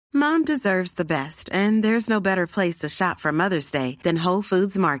Mom deserves the best, and there's no better place to shop for Mother's Day than Whole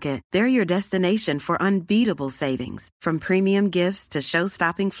Foods Market. They're your destination for unbeatable savings, from premium gifts to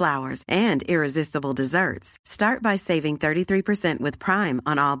show-stopping flowers and irresistible desserts. Start by saving 33% with Prime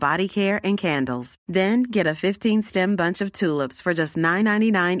on all body care and candles. Then get a 15-stem bunch of tulips for just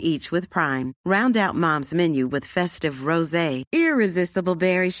 $9.99 each with Prime. Round out Mom's menu with festive rosé, irresistible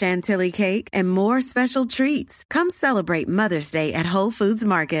berry chantilly cake, and more special treats. Come celebrate Mother's Day at Whole Foods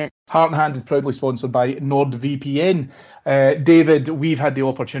Market. Heart and Hand is proudly sponsored by NordVPN. David, we've had the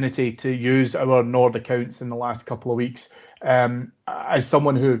opportunity to use our Nord accounts in the last couple of weeks. As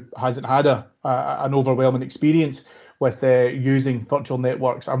someone who hasn't had an overwhelming experience with using virtual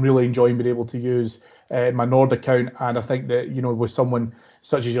networks, I'm really enjoying being able to use my Nord account, and I think that, you know, with someone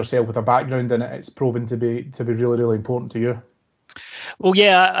such as yourself with a background in it, it's proven to be really, really important to you. Well,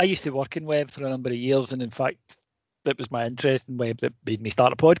 yeah, I used to work in web for a number of years, and in fact, that was my interest in web that made me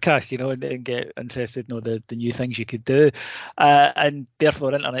start a podcast, you know, and get interested in all the new things you could do. And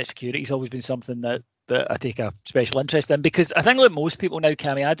therefore, internet security has always been something that I take a special interest in, because I think like most people now,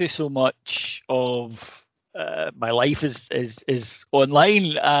 Cammy, I do so much of my life is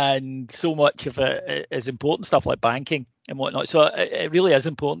online, and so much of it is important stuff like banking and whatnot. So it really is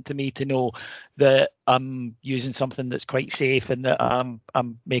important to me to know that I'm using something that's quite safe, and that I'm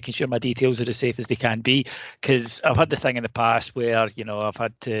making sure my details are as safe as they can be. Because I've had the thing in the past where, you know, I've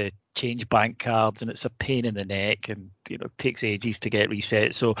had to change bank cards and it's a pain in the neck, and, you know, it takes ages to get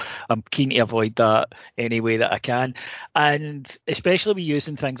reset. So I'm keen to avoid that any way that I can. And especially with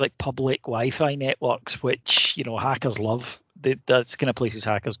using things like public Wi-Fi networks, which, you know, hackers love. That's the kind of places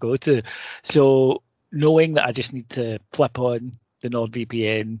hackers go to. So knowing that I just need to flip on the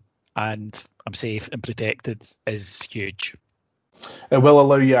NordVPN and I'm safe and protected is huge. It will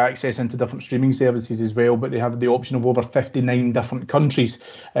allow you access into different streaming services as well, but they have the option of over 59 different countries,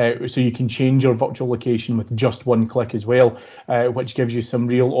 so you can change your virtual location with just one click as well, which gives you some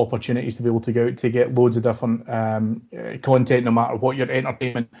real opportunities to be able to go out to get loads of different content, no matter what your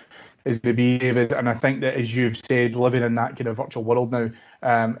entertainment is going to be, David. And I think that, as you've said, living in that kind of virtual world now,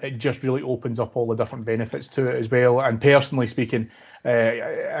 it just really opens up all the different benefits to it as well. And personally speaking,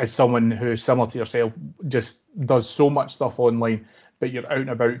 as someone who, similar to yourself, just does so much stuff online, but you're out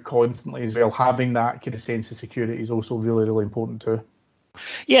and about constantly as well, having that kind of sense of security is also really, really important too.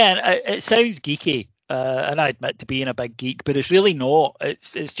 Yeah, it sounds geeky, and I admit to being a big geek, but it's really not.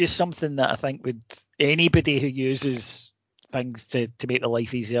 It's just something that I think with anybody who uses things to make their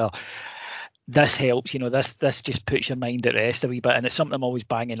life easier, this helps. You know, this just puts your mind at rest a wee bit, and it's something I'm always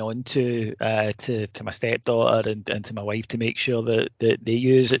banging on to my stepdaughter and to my wife to make sure that they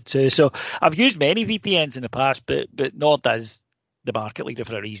use it too. So I've used many VPNs in the past, but Nord is the market leader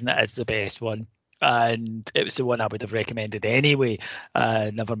for a reason. It is the best one, and it was the one I would have recommended anyway.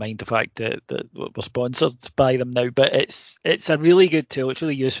 Never mind the fact that we're sponsored by them now, but it's a really good tool. It's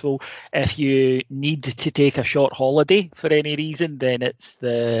really useful if you need to take a short holiday for any reason. Then it's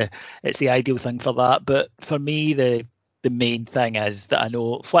the ideal thing for that. But for me, the main thing is that I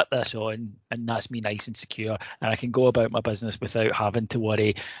know, flip this on and that's me nice and secure, and I can go about my business without having to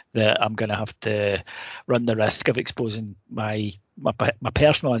worry that I'm going to have to run the risk of exposing my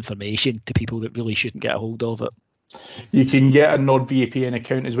personal information to people that really shouldn't get a hold of it. You can get a NordVPN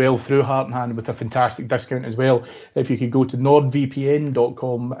account as well through Heart and Hand with a fantastic discount as well. If you could go to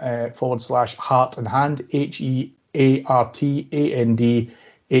nordvpn.com/heart and hand,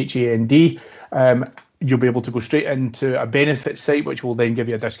 HEARTANDHAND, you'll be able to go straight into a benefit site, which will then give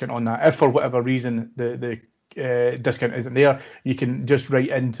you a discount on that. If for whatever reason the discount isn't there, you can just write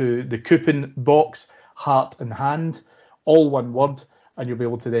into the coupon box Heart and Hand, all one word, and you'll be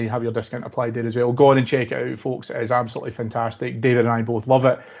able to then have your discount applied there as well. Go on and check it out, folks. It is absolutely fantastic. David and I both love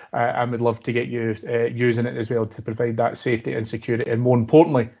it, and would love to get you using it as well to provide that safety and security, and more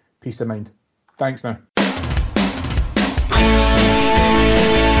importantly, peace of mind. Thanks now.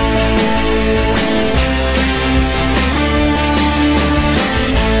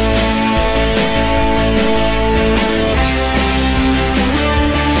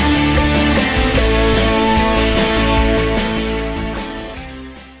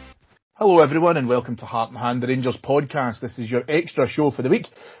 Hello everyone, and welcome to Heart and Hand, the Rangers podcast. This is your extra show for the week.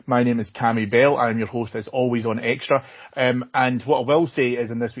 My name is Cammy Bell. I'm your host as always on Extra. And what I will say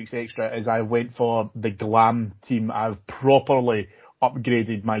is in this week's Extra is I went for the glam team. I've properly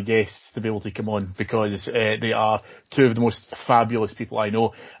upgraded my guests to be able to come on, because they are two of the most fabulous people I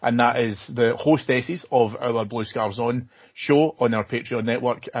know. And that is the hostesses of our Blue Scarves On show on our Patreon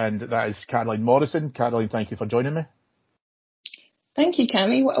network. And that is Caroline Morrison. Caroline, thank you for joining me. Thank you,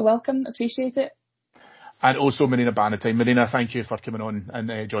 Cammy. What a welcome. Appreciate it. And also Marina Bannatyne. Marina, thank you for coming on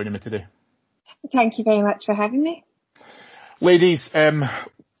and joining me today. Thank you very much for having me. Ladies,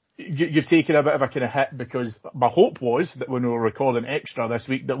 you've taken a bit of a kind of hit, because my hope was that when we were recording extra this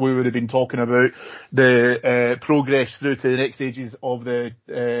week that we would have been talking about the progress through to the next stages of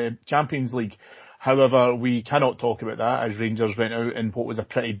the Champions League. However, we cannot talk about that, as Rangers went out in what was a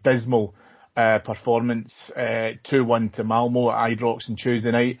pretty dismal performance, 2-1 to Malmo at Ibrox on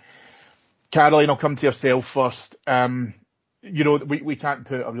Tuesday night. Caroline, I'll come to yourself first. We can't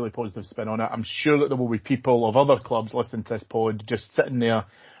put a really positive spin on it. I'm sure that there will be people of other clubs listening to this pod just sitting there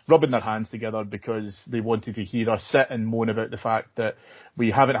rubbing their hands together because they wanted to hear us sit and moan about the fact that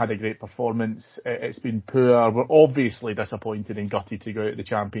we haven't had a great performance. It's been poor. We're obviously disappointed and gutted to go out of the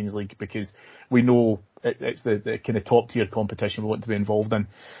Champions League because we know it's the kind of top tier competition we want to be involved in.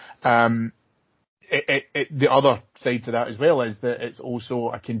 The other side to that as well is that it's also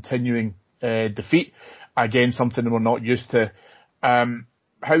a continuing defeat. Again, something we're not used to.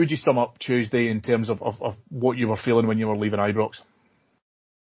 How would you sum up Tuesday in terms of what you were feeling when you were leaving Ibrox?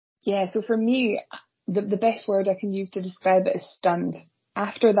 Yeah, so for me, the best word I can use to describe it is stunned.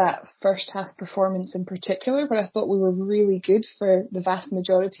 After that first half performance in particular, where I thought we were really good for the vast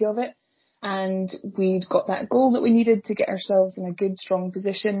majority of it, and we'd got that goal that we needed to get ourselves in a good, strong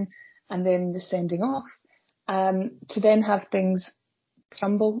position, and then the sending off, to then have things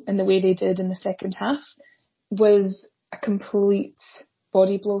crumble in the way they did in the second half was a complete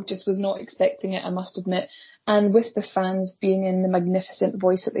body blow. Just was not expecting it, I must admit. And with the fans being in the magnificent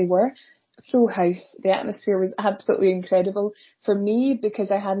voice that they were, full house, the atmosphere was absolutely incredible. For me,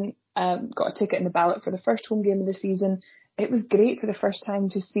 because I hadn't got a ticket in the ballot for the first home game of the season, it was great for the first time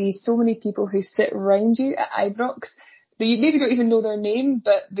to see so many people who sit around you at Ibrox that you maybe don't even know their name,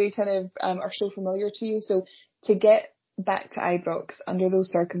 but they kind of are so familiar to you. So to get back to Ibrox under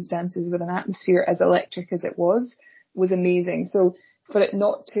those circumstances with an atmosphere as electric as it was amazing. So for it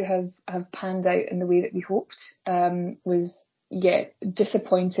not to have panned out in the way that we hoped was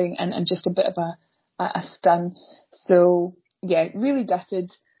disappointing and just a bit of a stun. So really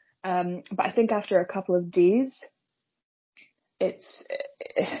gutted. But I think after a couple of days, it's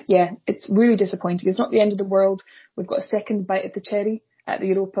really disappointing. It's not the end of the world. We've got a second bite at the cherry at the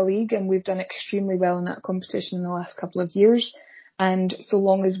Europa League, and we've done extremely well in that competition in the last couple of years. And so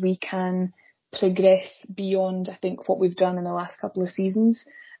long as we can progress beyond, I think, what we've done in the last couple of seasons,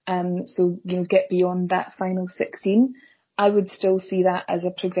 get beyond that final 16, I would still see that as a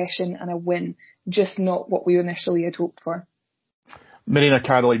progression and a win, just not what we initially had hoped for. Marina,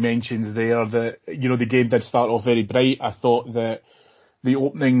 Caroline mentions there that, the game did start off very bright. I thought that the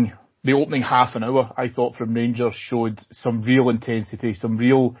opening half an hour, I thought, from Rangers showed some real intensity, some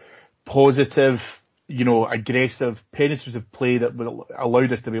real positive, aggressive, penetrative play that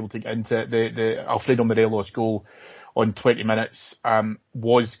allowed us to be able to get into it. The Alfredo Morelos goal on 20 minutes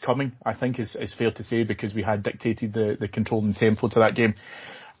was coming, I think is fair to say, because we had dictated the control and tempo to that game.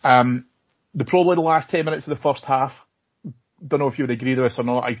 Probably the last 10 minutes of the first half, don't know if you would agree with this or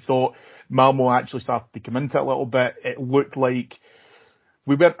not, I thought Malmo actually started to come into it a little bit. It looked like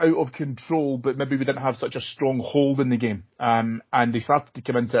we weren't out of control, but maybe we didn't have such a strong hold in the game. And they started to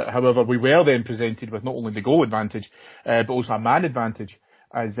come into it. However, we were then presented with not only the goal advantage, but also a man advantage,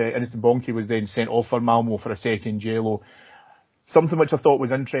 as Innocent Bonke was then sent off for Malmo for a second yellow. Something which I thought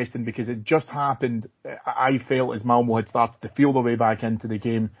was interesting, because it just happened, I felt, as Malmo had started to feel their way back into the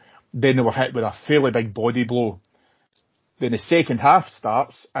game. Then they were hit with a fairly big body blow. Then the second half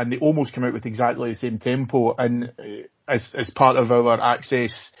starts, and they almost come out with exactly the same tempo. And as part of our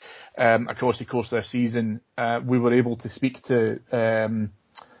access across the course of this season, we were able to speak to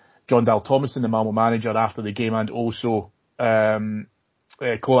John Dal Thomason, the Malmo manager, after the game, and also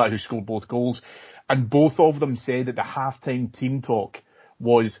Kolat, who scored both goals. And both of them said that the half-time team talk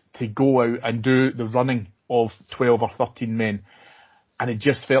was to go out and do the running of 12 or 13 men. And it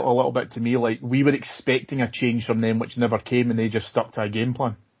just felt a little bit to me like we were expecting a change from them, which never came, and they just stuck to a game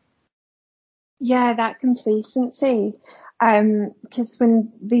plan. Yeah, that complacency. Because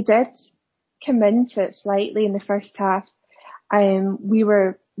when they did come into it slightly in the first half, we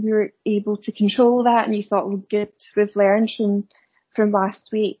were able to control that, and you thought, well, good, we've learned from last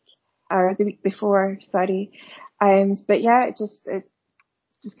week, or the week before, sorry. But yeah, it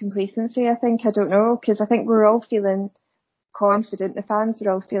just complacency, I think. I don't know, because I think we're all feeling confident. The fans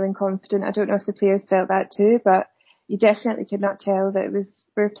were all feeling confident. I don't know if the players felt that too, but you definitely could not tell that we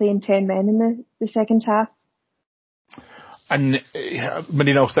were playing 10 men in the second half. And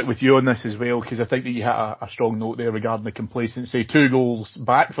Marina, I'll stick with you on this as well, because I think that you had a strong note there regarding the complacency. 2 goals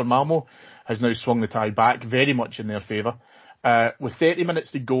back for Malmo has now swung the tide back very much in their favour. With 30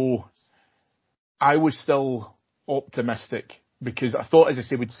 minutes to go, I was still optimistic because I thought, as I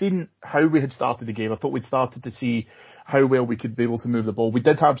say, we'd seen how we had started the game. I thought we'd started to see how well we could be able to move the ball. We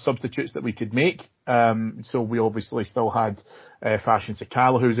did have substitutes that we could make. So we obviously still had Fashion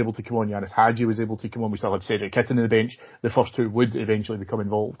Sakala, who was able to come on. Yanis Hadji was able to come on. We still had Cedric Kitten on the bench. The first two would eventually become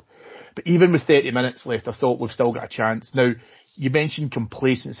involved. But even with 30 minutes left, I thought we've still got a chance. Now, you mentioned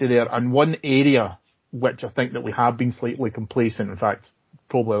complacency there, and one area which I think that we have been slightly complacent, in fact,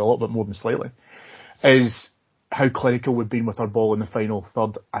 probably a little bit more than slightly, is how clinical we've been with our ball in the final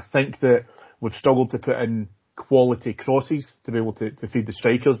third. I think that we've struggled to put in quality crosses to be able to feed the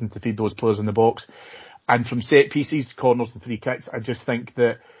strikers and to feed those players in the box. And from set pieces, corners and free kicks, I just think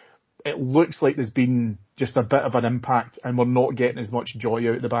that it looks like there's been just a bit of an impact and we're not getting as much joy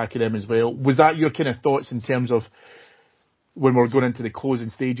out the back of them as well. Was that your kind of thoughts in terms of when we're going into the closing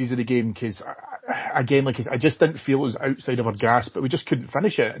stages of the game? Because, again, I just didn't feel it was outside of our grasp, but we just couldn't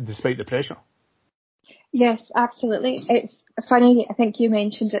finish it despite the pressure. Yes, absolutely. It's funny, I think you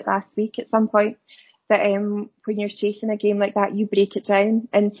mentioned it last week at some point, that when you're chasing a game like that, you break it down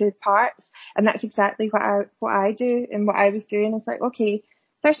into parts, and that's exactly what I do and what I was doing. It's like, okay,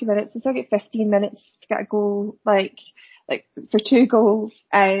 30 minutes, I still get 15 minutes to get a goal, like for 2 goals,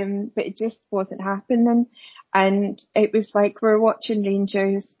 but it just wasn't happening. And it was like we're watching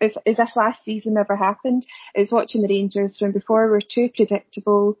Rangers, as if last season never happened. It was watching the Rangers when before we were too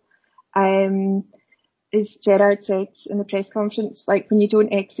predictable. As Gerrard said in the press conference, like when you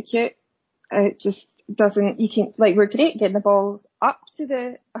don't execute, it just doesn't, you can't, like we're great getting the ball up to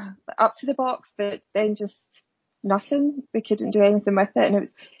the box, but then just nothing. We couldn't do anything with it, and it was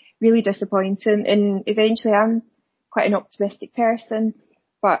really disappointing. And eventually, I'm quite an optimistic person,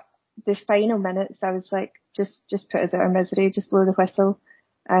 but the final minutes, I was like, just put us out of misery, just blow the whistle.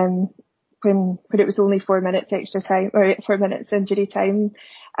 When it was only 4 minutes extra time, or 4 minutes injury time,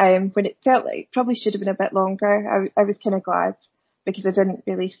 when it felt like it probably should have been a bit longer, I was kind of glad, because I didn't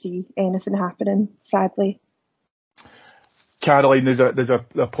really see anything happening, sadly. Caroline, there's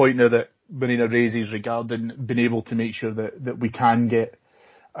a point there that Marina raises regarding being able to make sure that we can get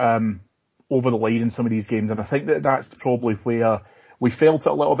over the line in some of these games, and I think that's probably where we felt it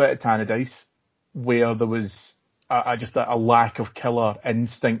a little bit at Tannadice, where there was just a lack of killer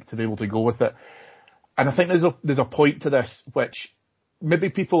instinct to be able to go with it. And I think there's a point to this which maybe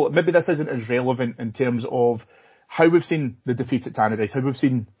this isn't as relevant in terms of how we've seen the defeat at Tannadice, how we've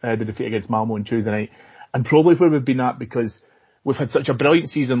seen the defeat against Malmo on Tuesday night, and probably where we've been at, because we've had such a brilliant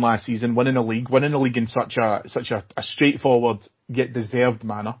season last season, winning the league in such a straightforward yet deserved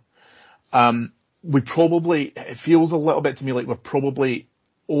manner. It feels a little bit to me like we've probably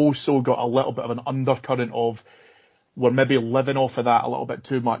also got a little bit of an undercurrent of we're maybe living off of that a little bit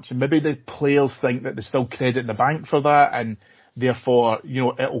too much, and maybe the players think that there's still credit in the bank for that, and therefore,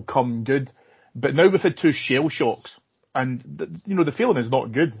 it'll come good. But now we've had 2 shell shocks, and the feeling is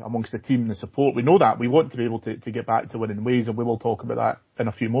not good amongst the team and the support. We know that. We want to be able to get back to winning ways, and we will talk about that in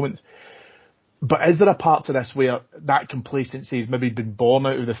a few moments. But is there a part to this where that complacency has maybe been born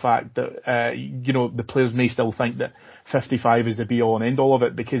out of the fact that, the players may still think that 55 is the be-all and end-all of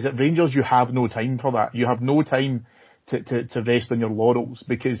it? Because at Rangers, you have no time for that. You have no time to rest on your laurels,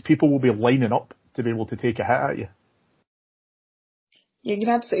 because people will be lining up to be able to take a hit at you. Yeah,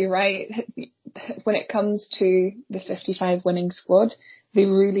 you're absolutely right. When it comes to the 55 winning squad, they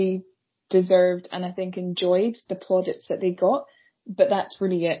really deserved and I think enjoyed the plaudits that they got. But that's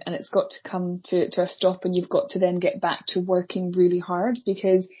really it, and it's got to come to a stop, and you've got to then get back to working really hard,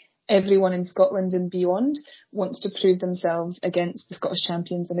 because everyone in Scotland and beyond wants to prove themselves against the Scottish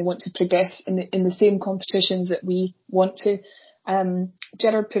champions, and they want to progress in the same competitions that we want to.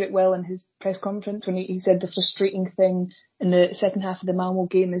 Gerrard put it well in his press conference when he said the frustrating thing in the second half of the Malmo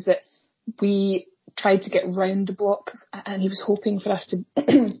game is that we tried to get round the block, and he was hoping for us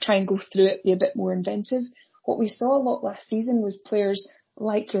to try and go through it, be a bit more inventive. What we saw a lot last season was players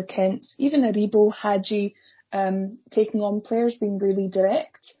like your Kents, even Aribo, Hadji, taking on players, being really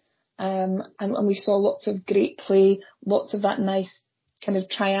direct. And we saw lots of great play, lots of that nice kind of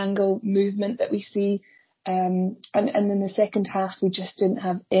triangle movement that we see. And in the second half, we just didn't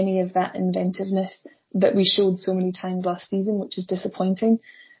have any of that inventiveness that we showed so many times last season, which is disappointing.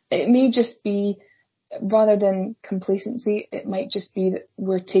 It may just be, rather than complacency, it might just be that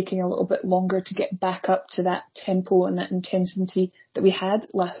we're taking a little bit longer to get back up to that tempo and that intensity that we had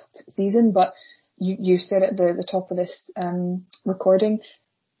last season. But you said at the top of this recording,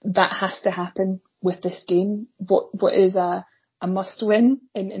 that has to happen with this game. What is a must win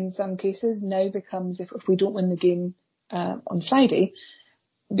in some cases now becomes, if we don't win the game on Friday,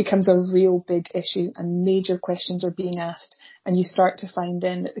 becomes a real big issue and major questions are being asked, and you start to find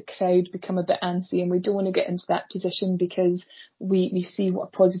then that the crowd become a bit antsy, and we don't want to get into that position because we see what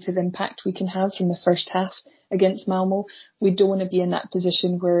a positive impact we can have from the first half against Malmo. We don't want to be in that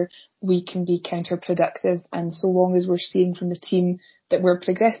position where we can be counterproductive, and so long as we're seeing from the team that we're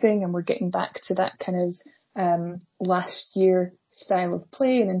progressing and we're getting back to that kind of last year style of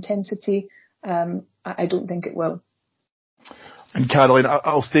play and intensity, I don't think it will. And Caroline,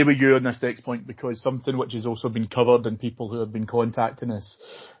 I'll stay with you on this next point, because something which has also been covered in people who have been contacting us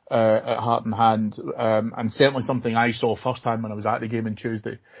at Heart and Hand, and certainly something I saw firsthand when I was at the game on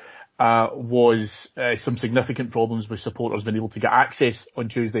Tuesday, was some significant problems with supporters being able to get access on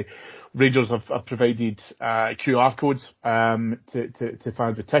Tuesday. Rangers have provided QR codes to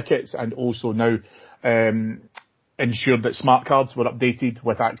fans with tickets, and also now ensured that smart cards were updated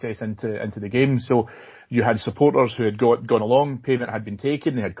with access into the game. So you had supporters who had gone along, payment had been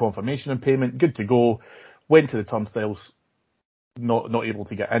taken, they had confirmation of payment, good to go, went to the turnstiles, not able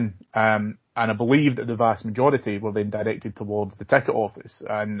to get in. And I believe that the vast majority were then directed towards the ticket office.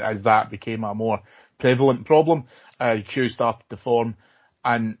 And as that became a more prevalent problem, queues started to form.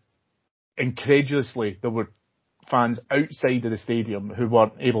 And incredulously, there were fans outside of the stadium who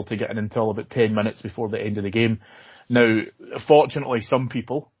weren't able to get in until about 10 minutes before the end of the game. Now, fortunately, some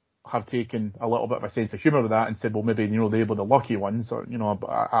people have taken a little bit of a sense of humour with that and said, well, maybe, they were the lucky ones, or,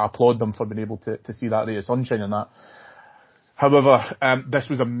 I applaud them for being able to see that ray of sunshine in that. However, this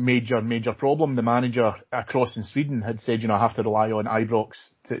was a major problem. The manager across in Sweden had said, I have to rely on Ibrox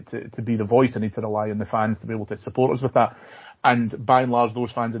to be the voice. I need to rely on the fans to be able to support us with that. And by and large,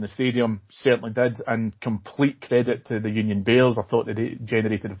 those fans in the stadium certainly did, and complete credit to the Union Bears. I thought they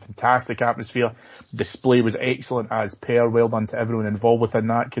generated a fantastic atmosphere. Display was excellent as per. Well done to everyone involved within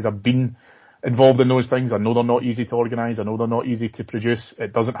that, because I've been involved in those things. I know they're not easy to organise. I know they're not easy to produce.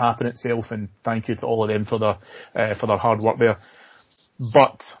 It doesn't happen itself, and thank you to all of them for their hard work there.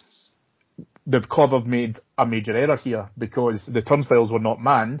 But the club have made a major error here, because the turnstiles were not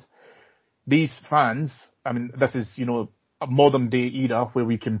manned. These fans, this is, a modern day era where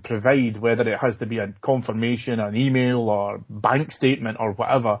we can provide, whether it has to be a confirmation, an email or bank statement or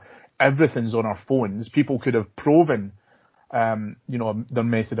whatever, everything's on our phones. People could have proven, their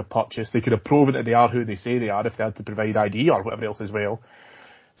method of purchase. They could have proven that they are who they say they are if they had to provide ID or whatever else as well.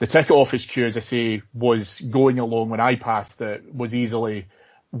 The ticket office queue, as I say, was going along when I passed it, was easily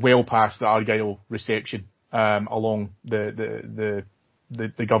well past the Argyle reception, along the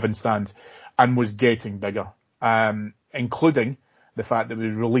Govan stand, and was getting bigger. Including the fact that we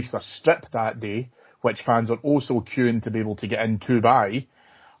released a strip that day, which fans are also queuing to be able to get in to buy.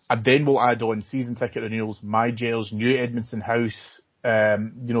 And then we'll add on season ticket renewals, My Gels, New Edmondson House,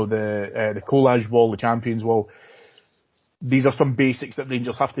 the Collage Wall, the Champions Wall. These are some basics that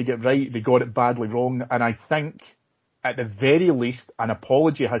Rangers have to get right. They got it badly wrong. And I think, at the very least, an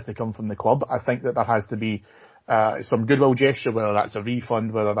apology has to come from the club. I think that there has to be some goodwill gesture, whether that's a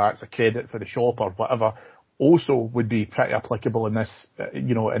refund, whether that's a credit for the shop or whatever, also would be pretty applicable in this,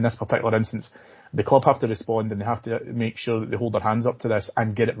 in this particular instance. The club have to respond, and they have to make sure that they hold their hands up to this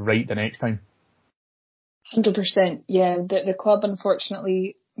and get it right the next time. 100%. Yeah, the club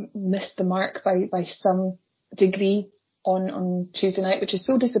unfortunately missed the mark by some degree on Tuesday night, which is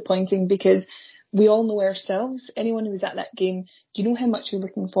so disappointing, because we all know ourselves, anyone who was at that game, you know how much you're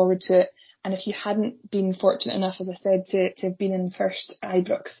looking forward to it. And if you hadn't been fortunate enough, as I said, to have been in the first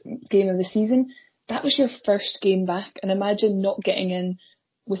Ibrox game of the season, that was your first game back. And imagine not getting in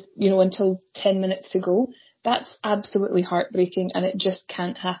with, until 10 minutes to go. That's absolutely heartbreaking, and it just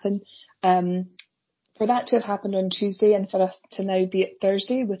can't happen. For that to have happened on Tuesday, and for us to now be at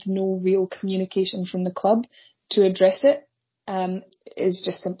Thursday with no real communication from the club to address it, is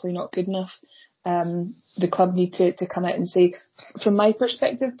just simply not good enough. The club need to come out and say, from my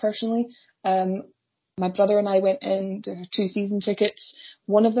perspective personally, my brother and I went in, there were 2 season tickets.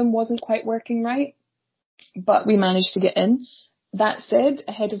 One of them wasn't quite working right, but we managed to get in. That said,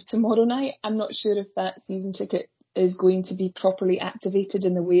 ahead of tomorrow night, I'm not sure if that season ticket is going to be properly activated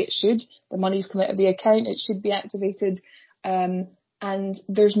in the way it should. The money's come out of the account, it should be activated. And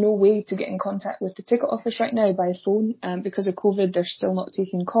there's no way to get in contact with the ticket office right now by phone. Because of COVID, they're still not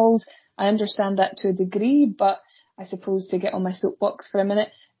taking calls. I understand that to a degree, but I suppose, to get on my soapbox for a minute,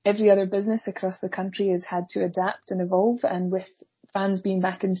 every other business across the country has had to adapt and evolve, and with fans being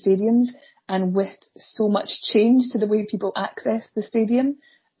back in stadiums and with so much change to the way people access the stadium,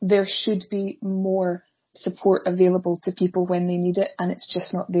 there should be more support available to people when they need it, and it's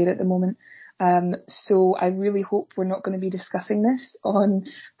just not there at the moment. So I really hope we're not going to be discussing this on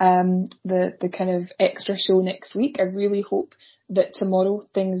the kind of extra show next week. I really hope that tomorrow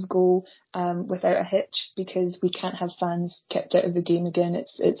things go without a hitch, because we can't have fans kept out of the game again.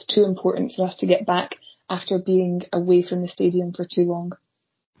 It's too important for us to get back after being away from the stadium for too long.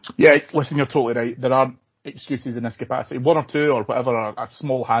 Yeah, listen, you're totally right. There aren't excuses in this capacity. One or two or whatever, a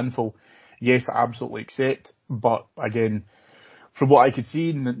small handful, yes, I absolutely accept. But again, from what I could see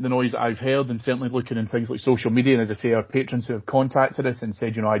and the noise that I've heard, and certainly looking in things like social media, and as I say, our patrons who have contacted us and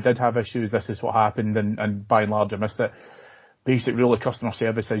said, I did have issues, this is what happened, and by and large I missed it. Basic rule of customer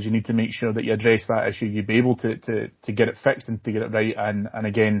service is you need to make sure that you address that issue, you be able to get it fixed and to get it right. And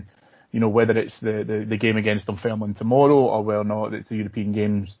again, whether it's the game against Dunfermline tomorrow or whether or not it's the European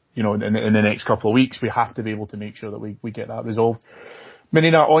games, in the next couple of weeks, we have to be able to make sure that we get that resolved.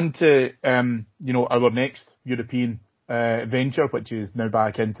 Marina, on to, our next European venture, which is now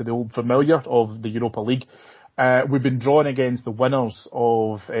back into the old familiar of the Europa League. We've been drawn against the winners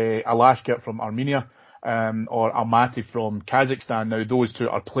of Alashkert from Armenia, or Almaty from Kazakhstan. Now, those two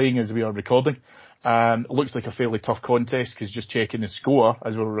are playing as we are recording. It looks like a fairly tough contest, because just checking the score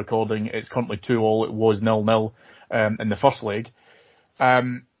as we were recording, it's currently 2-2. It was 0-0 in the first leg.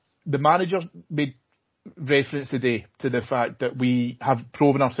 The manager made reference today to the fact that we have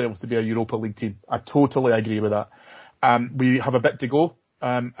proven ourselves to be a Europa League team. I totally agree with that. We have a bit to go,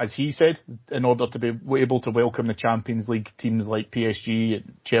 as he said, in order to be able to welcome the Champions League teams like PSG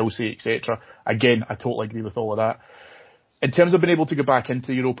and Chelsea, etc. Again, I totally agree with all of that. In terms of being able to go back into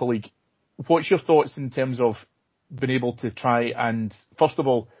the Europa League, what's your thoughts in terms of being able to try and, first of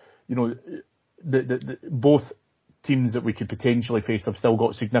all, the both teams that we could potentially face have still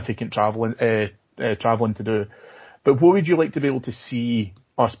got significant travelling to do. But what would you like to be able to see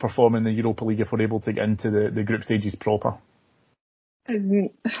us perform in the Europa League if we're able to get into the group stages proper?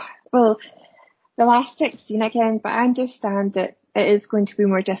 Well, the last 16 again, but I understand that it is going to be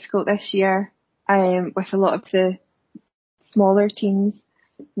more difficult this year with a lot of the smaller teams,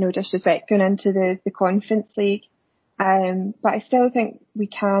 no disrespect, going into the Conference League. But I still think we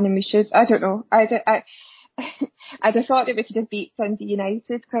can and we should. I don't know. I'd have thought that we could have beat Dundee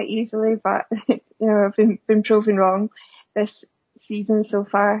United quite easily, but I've been proven wrong this season so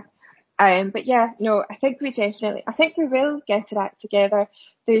far. But yeah, no, I think we will get it act together.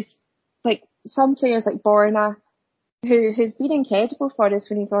 There's like some players like Borna, who's been incredible for us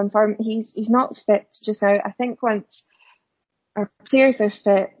when he's on form. He's not fit just now. I think once our players are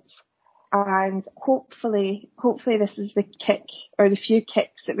fit, and hopefully this is the kick or the few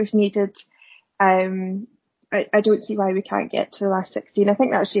kicks that we've needed. I don't see why we can't get to the last 16. I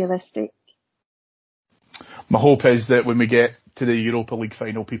think that's realistic. My hope is that when we get to the Europa League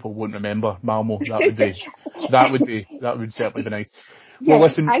final, people won't remember Malmo. That would certainly be nice. Well,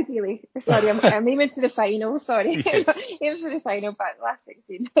 yes, listen. Ideally. Sorry, I'm aiming for the final. Sorry, yeah. Aiming for the final, but last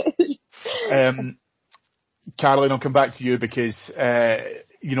 16. Caroline, I'll come back to you because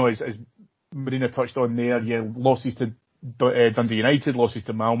as Marina touched on there, losses to Dundee United, losses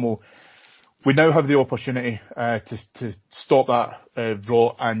to Malmo. We now have the opportunity to stop that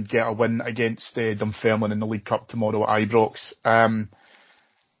draw and get a win against Dunfermline in the League Cup tomorrow at Ibrox.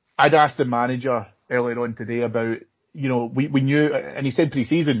 I'd asked the manager earlier on today about, we knew, and he said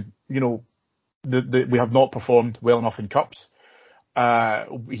pre-season, we have not performed well enough in cups.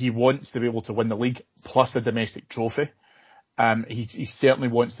 He wants to be able to win the league plus a domestic trophy. He certainly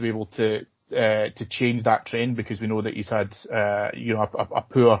wants to be able to change that trend, because we know that he's had a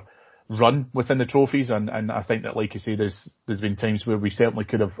poor run within the trophies, and I think that, like you say, there's been times where we certainly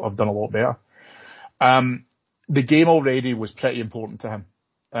could have done a lot better. The game already was pretty important to him.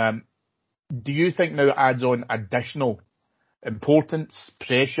 Do you think now it adds on additional importance,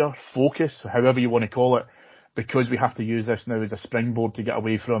 pressure, focus, however you want to call it, because we have to use this now as a springboard to get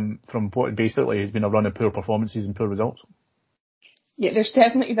away from what basically has been a run of poor performances and poor results? Yeah, there's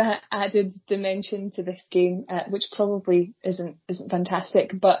definitely that added dimension to this game, which probably isn't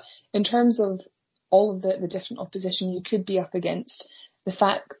fantastic. But in terms of all of the different opposition you could be up against, the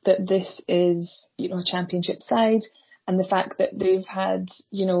fact that this is, a championship side, and the fact that they've had,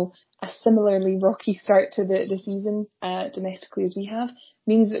 a similarly rocky start to the season domestically as we have,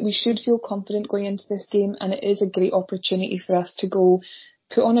 means that we should feel confident going into this game, and it is a great opportunity for us to go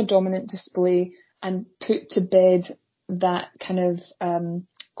put on a dominant display and put to bed that kind of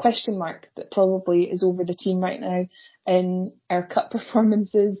question mark that probably is over the team right now in our cup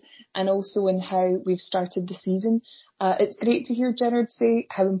performances and also in how we've started the season. It's great to hear Gerrard say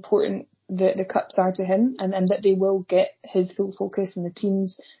how important the cups are to him, and that they will get his full focus and the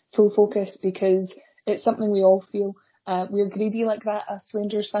team's full focus, because it's something we all feel. We're greedy like that, us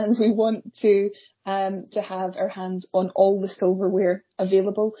Rangers fans. We want to have our hands on all the silverware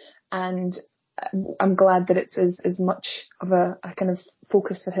available, and I'm glad that it's as much of a kind of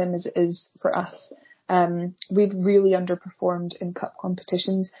focus for him as it is for us. We've really underperformed in cup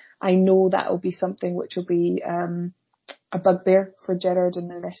competitions. I know that will be something which will be a bugbear for Gerrard and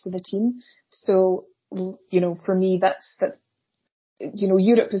the rest of the team. So, for me, that's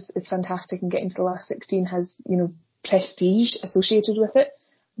Europe is fantastic, and getting to the last 16 has, prestige associated with it.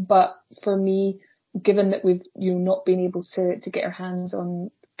 But for me, given that we've, not been able to get our hands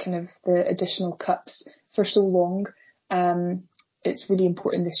on kind of the additional cups for so long, it's really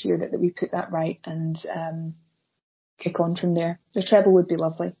important this year that we put that right and kick on from there. The treble would be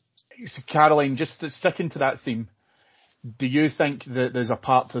lovely. So Caroline, just sticking to that theme, do you think that there's a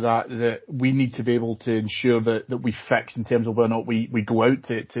part to that we need to be able to ensure that we fix in terms of whether or not we go out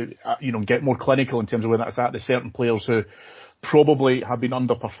to get more clinical in terms of where that's at? There's certain players who probably have been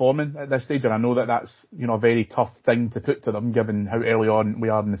underperforming at this stage, and I know that that's a very tough thing to put to them given how early on we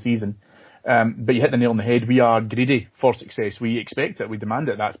are in the season. But you hit the nail on the head. We are greedy for success. We expect it. We demand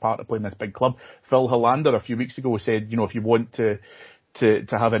it. That's part of playing this big club. Phil Hollander a few weeks ago said, if you want to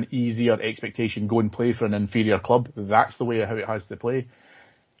have an easier expectation, go and play for an inferior club. That's the way how it has to play.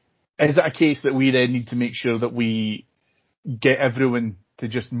 Is it a case that we then need to make sure that we get everyone to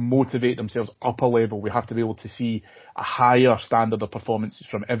just motivate themselves up a level? We have to be able to see a higher standard of performance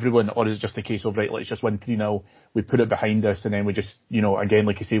from everyone, or is it just a case of, right, let's just win 3-0, we put it behind us, and then we just, again,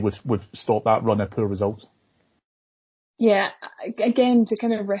 like you say, we've stopped that run of poor results? Yeah, again, to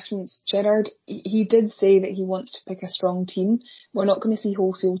kind of reference Gerrard, he did say that he wants to pick a strong team. We're not going to see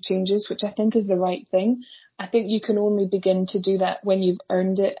wholesale changes, which I think is the right thing. I think you can only begin to do that when you've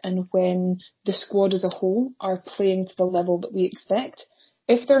earned it and when the squad as a whole are playing to the level that we expect.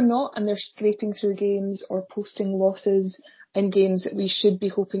 If they're not, and they're scraping through games or posting losses in games that we should be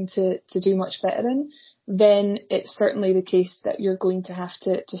hoping to do much better in, then it's certainly the case that you're going to have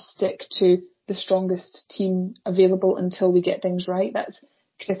to stick to the strongest team available until we get things right. That's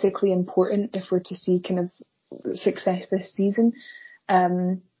critically important if we're to see kind of success this season.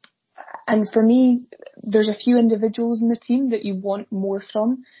 And for me, there's a few individuals in the team that you want more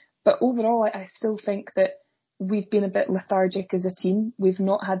from, but overall I still think that we've been a bit lethargic as a team. We've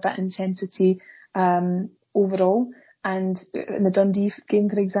not had that intensity overall. And in the Dundee game,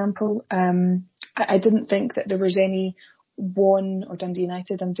 for example, I didn't think that there was any one, or Dundee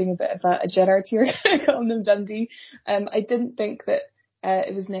United, I'm doing a bit of a Gerrard here, calling them Dundee. I didn't think that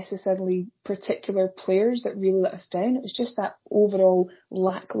it was necessarily particular players that really let us down. It was just that overall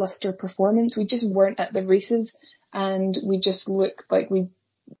lacklustre performance. We just weren't at the races, and we just looked like we,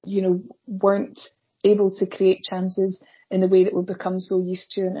 weren't able to create chances in the way that we've become so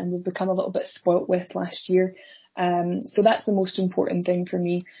used to and we've become a little bit spoilt with last year. So that's the most important thing for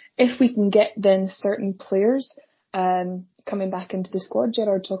me. If we can get then certain players coming back into the squad,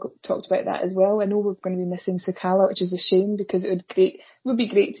 Gerrard talked about that as well. I know we're going to be missing Sakala, which is a shame because it would be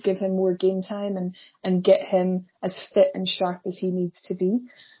great to give him more game time and get him as fit and sharp as he needs to be.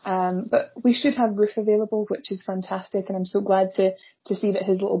 But we should have Roof available, which is fantastic, and I'm so glad to see that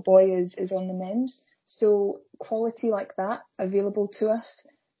his little boy is on the mend. So quality like that available to us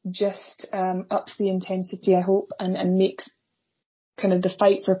just ups the intensity, I hope, and makes kind of the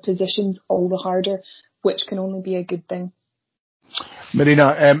fight for positions all the harder, which can only be a good thing.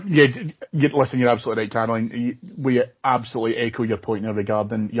 Marina, listen, you're absolutely right, Caroline. We absolutely echo your point there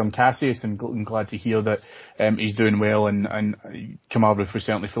regarding young Cassius, and I'm glad to hear that he's doing well, and Kamal was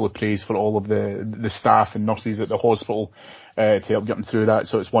certainly full of praise for all of the staff and nurses at the hospital to help get him through that.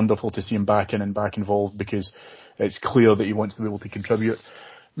 So it's wonderful to see him back in and back involved, because it's clear that he wants to be able to contribute.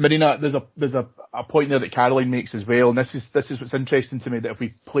 Marina, there's a point there that Caroline makes as well, and this is what's interesting to me, that if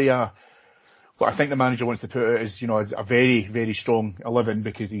we play what I think the manager wants to put out is, a very, very strong 11,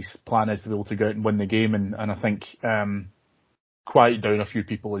 because his plan is to be able to go out and win the game, and I think quiet down a few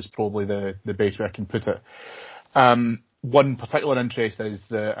people is probably the best way I can put it. One particular interest is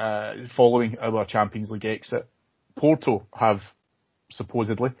that following our Champions League exit, Porto have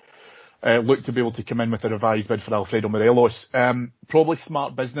supposedly looked to be able to come in with a revised bid for Alfredo Morelos. Probably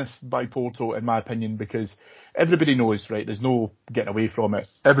smart business by Porto, in my opinion, because everybody knows, right, there's no getting away from it.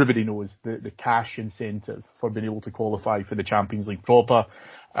 Everybody knows the cash incentive for being able to qualify for the Champions League proper.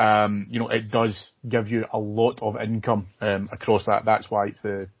 It does give you a lot of income across that. That's why it's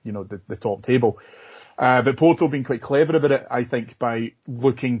the top table. But Porto have been quite clever about it, I think, by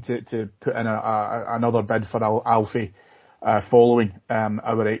looking to put in another bid for Alfie following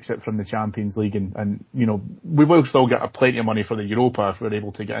our exit from the Champions League, and we will still get plenty of money for the Europa if we're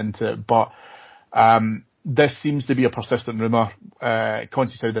able to get into it. But this seems to be a persistent rumour.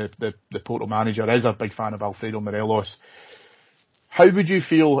 Conceição, the Porto manager, is a big fan of Alfredo Morelos. How would you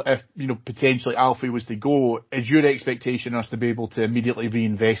feel if, potentially Alfie was to go? Is your expectation us to be able to immediately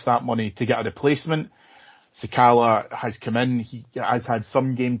reinvest that money to get a replacement? Sakala has come in. He has had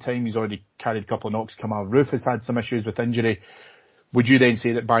some game time. He's already carried a couple of knocks. Kamal Roof has had some issues with injury. Would you then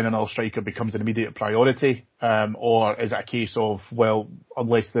say that buying another striker becomes an immediate priority? Or is it a case of, well,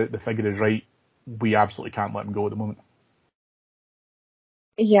 unless the figure is right, we absolutely can't let him go at the moment?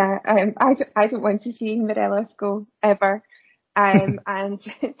 Yeah, I don't want to see Morelos go ever. And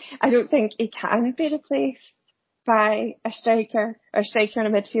I don't think he can be replaced by a striker and a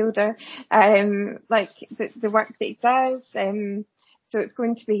midfielder. Like the work that he does. So it's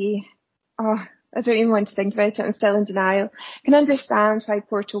going to be, I don't even want to think about it. I'm still in denial. I can understand why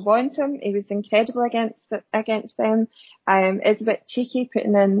Porto want him. He was incredible against them. It's a bit cheeky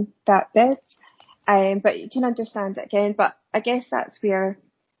putting in that bid. But you can understand it again. But I guess that's where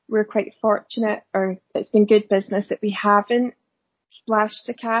we're quite fortunate, or it's been good business that we haven't splashed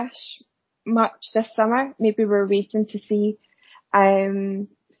the cash much this summer. Maybe we're waiting to see,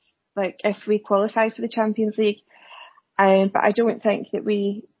 like if we qualify for the Champions League. But I don't think that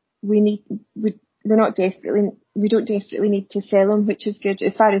we don't desperately need to sell him, which is good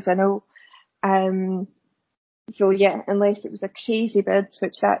as far as I know. So yeah, unless it was a crazy bid,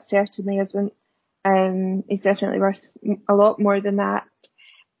 which that certainly isn't. He's definitely worth a lot more than that.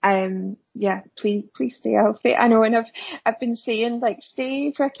 Yeah, please stay Alfie. I know, and I've been saying like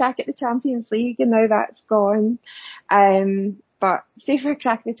stay for a crack at the Champions League, and now that's gone. But stay for a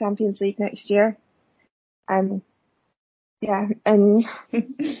crack at the Champions League next year. Yeah, and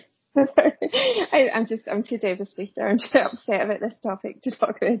I'm too devastated. I'm too upset about this topic to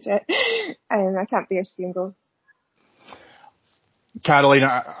talk about it. I can't bear seeing go. Caroline,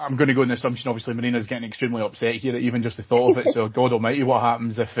 I'm going to go on the assumption, obviously, Marina's getting extremely upset here at even just the thought of it. So God almighty, what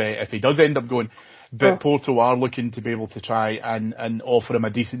happens if he does end up going? But Porto are looking to be able to try and offer him a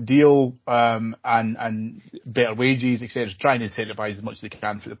decent deal, and better wages, etc. Try and incentivise as much as they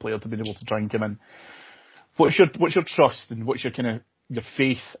can for the player to be able to try and come in. What's your trust and what's your kind of your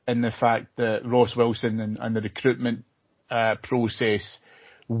faith in the fact that Ross Wilson and the recruitment process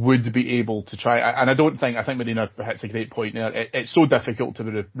would be able to try? And I think Marina hits a great point there. It's so difficult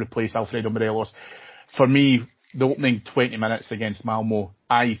to replace Alfredo Morelos. For me, the opening 20 minutes against Malmo,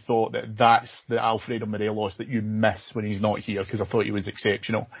 I thought that's the Alfredo Morelos that you miss when he's not here, because I thought he was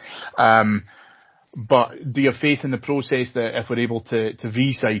exceptional. But do you have faith in the process that if we're able to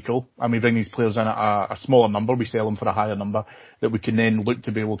recycle and we bring these players in at a smaller number, we sell them for a higher number, that we can then look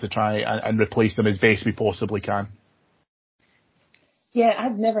to be able to try and replace them as best we possibly can? Yeah,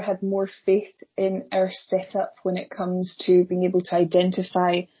 I've never had more faith in our setup when it comes to being able to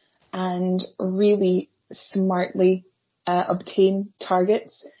identify and really smartly obtain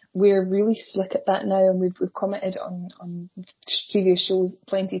targets. We're really slick at that now, and we've commented on previous shows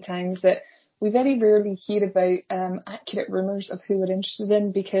plenty of times that we very rarely hear about accurate rumours of who we're interested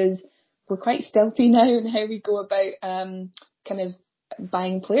in, because we're quite stealthy now in how we go about kind of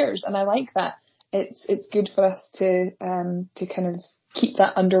buying players, and I like that. It's good for us to kind of keep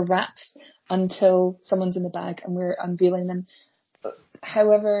that under wraps until someone's in the bag and we're unveiling them.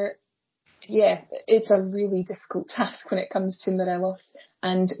 However, yeah, it's a really difficult task when it comes to Morelos.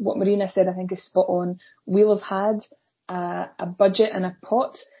 And what Marina said, I think, is spot on. We'll have had a budget and a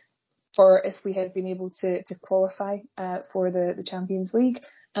pot for if we had been able to qualify for the Champions League,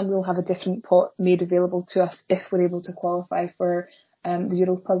 and we'll have a different pot made available to us if we're able to qualify for the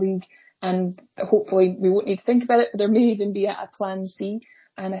Europa League. And hopefully we won't need to think about it, but there may even be a plan C.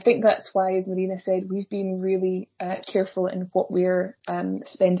 And I think that's why, as Marina said, we've been really careful in what we're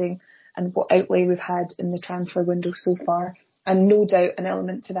spending and what outlay we've had in the transfer window so far. And no doubt an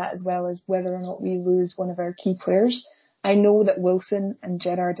element to that as well is whether or not we lose one of our key players. I know that Wilson and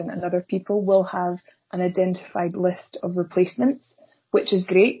Gerrard and other people will have an identified list of replacements, which is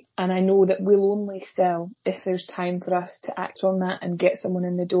great. And I know that we'll only sell if there's time for us to act on that and get someone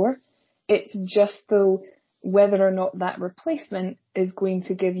in the door. It's just though whether or not that replacement is going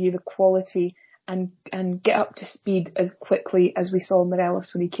to give you the quality and get up to speed as quickly as we saw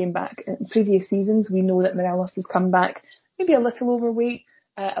Morelos when he came back. In previous seasons, we know that Morelos has come back maybe a little overweight,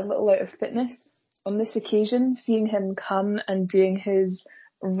 a little out of fitness. On this occasion, seeing him come and doing his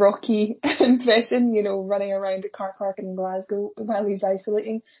Rocky impression, running around a car park in Glasgow while he's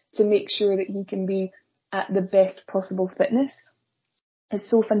isolating to make sure that he can be at the best possible fitness, is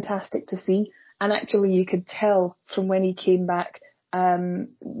so fantastic to see. And actually you could tell from when he came back,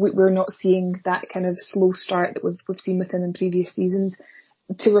 we're not seeing that kind of slow start that we've seen with him in previous seasons.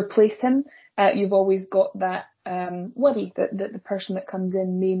 To replace him, you've always got that worry that the person that comes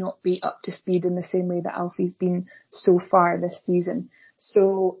in may not be up to speed in the same way that Alfie's been so far this season.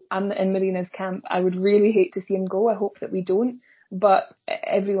 So I'm in Marina's camp. I would really hate to see him go. I hope that we don't. But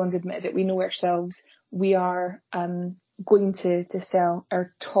everyone's admitted it. We know ourselves. We are going to sell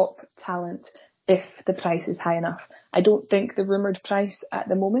our top talent if the price is high enough. I don't think the rumoured price at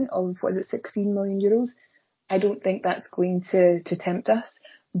the moment of, 16 million euros, I don't think that's going to tempt us.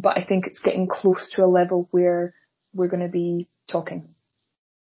 But I think it's getting close to a level where we're going to be talking.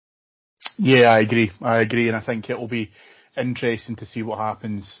 Yeah, I agree. And I think it will be interesting to see what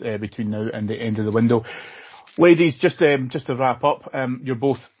happens between now and the end of the window. Ladies, just to wrap up, you're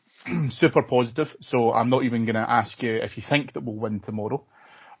both super positive, so I'm not even going to ask you if you think that we'll win tomorrow.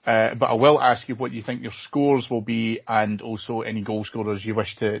 But I will ask you what you think your scores will be, and also any goal scorers you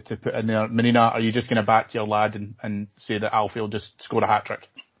wish to put in there. Marina, are you just going to back your lad and say that Alfie will just score a hat-trick?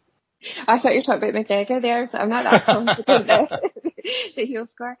 I thought you were talking about McGregor there, so I'm not that confident that he'll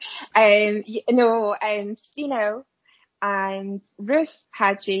score. 3-0, and Ruth,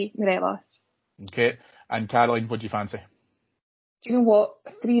 Hadji, Morelos. Okay, and Caroline, what do you fancy? Do you know what?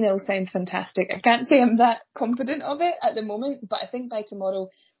 3-0 sounds fantastic. I can't say I'm that confident of it at the moment, but I think by tomorrow,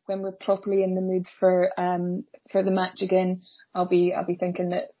 when we're properly in the mood for the match again, I'll be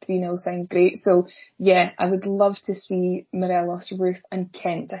thinking that 3-0 sounds great. So yeah, I would love to see Morelos, Ruth and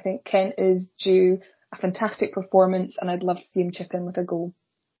Kent. I think Kent is due a fantastic performance, and I'd love to see him chip in with a goal.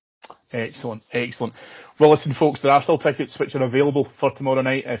 Excellent. Well, listen, folks, there are still tickets which are available for tomorrow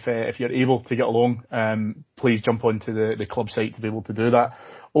night. If you're able to get along, please jump onto the club site to be able to do that.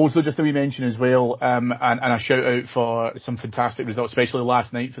 Also, just a wee mention as well, and a shout out for some fantastic results, especially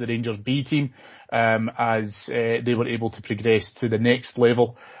last night for the Rangers B team, as they were able to progress to the next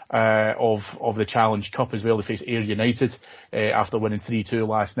level of the Challenge Cup as well. They faced Ayr United after winning 3-2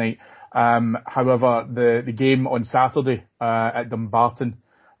 last night. However, the game on Saturday at Dumbarton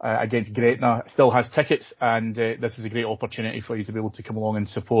against Gretna still has tickets, and this is a great opportunity for you to be able to come along and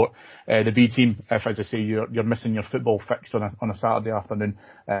support the B team. If, as I say, you're missing your football fix on a Saturday afternoon,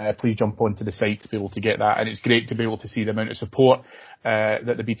 please jump onto the site to be able to get that. And it's great to be able to see the amount of support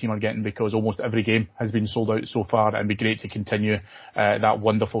that the B team are getting, because almost every game has been sold out so far, and it'd be great to continue that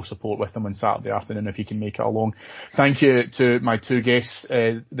wonderful support with them on Saturday afternoon if you can make it along. Thank you to my two guests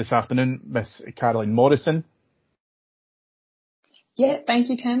this afternoon, Miss Caroline Morrison. Yeah, thank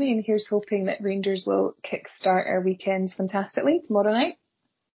you, Cammy, and here's hoping that Rangers will kickstart our weekend fantastically tomorrow night.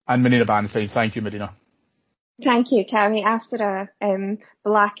 And Marina Banstein. Thank you, Marina. Thank you, Cammy. After a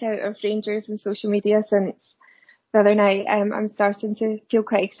blackout of Rangers and social media since the other night, I'm starting to feel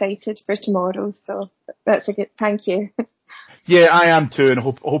quite excited for tomorrow, so that's a good thank you. Yeah, I am too, and I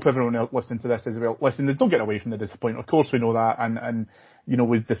hope everyone else listening to this as well. Listen, don't get away from the disappointment. Of course we know that, and you know,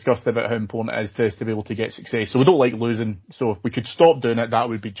 we've discussed about how important it is to be able to get success. So we don't like losing. So if we could stop doing it, that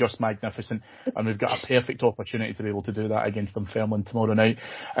would be just magnificent. And we've got a perfect opportunity to be able to do that against Dunfermline tomorrow night.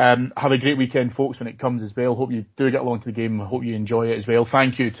 Have a great weekend, folks, when it comes as well. Hope you do get along to the game. Hope you enjoy it as well.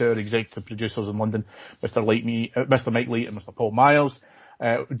 Thank you to our executive producers in London, Mr. Mike Lee and Mr. Paul Miles.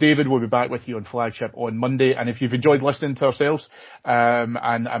 David will be back with you on Flagship on Monday, and if you've enjoyed listening to ourselves,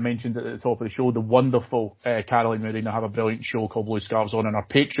 and I mentioned at the top of the show, the wonderful Caroline Marina have a brilliant show called Blue Scarves on our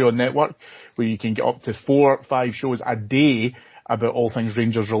Patreon network, where you can get up to 4 or 5 shows a day about all things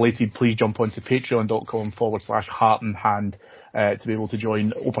Rangers related. Please jump onto patreon.com/heart and hand to be able to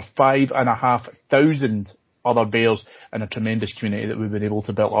join over 5,500 other Bears and a tremendous community that we've been able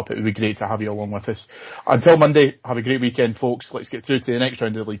to build up. It would be great to have you along with us. Until Monday, have a great weekend, folks. Let's get through to the next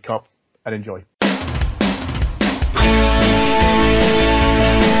round of the League Cup and enjoy.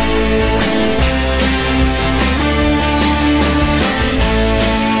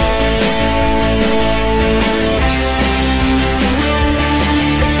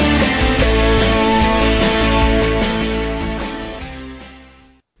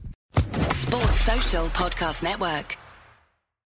 Podcast Network.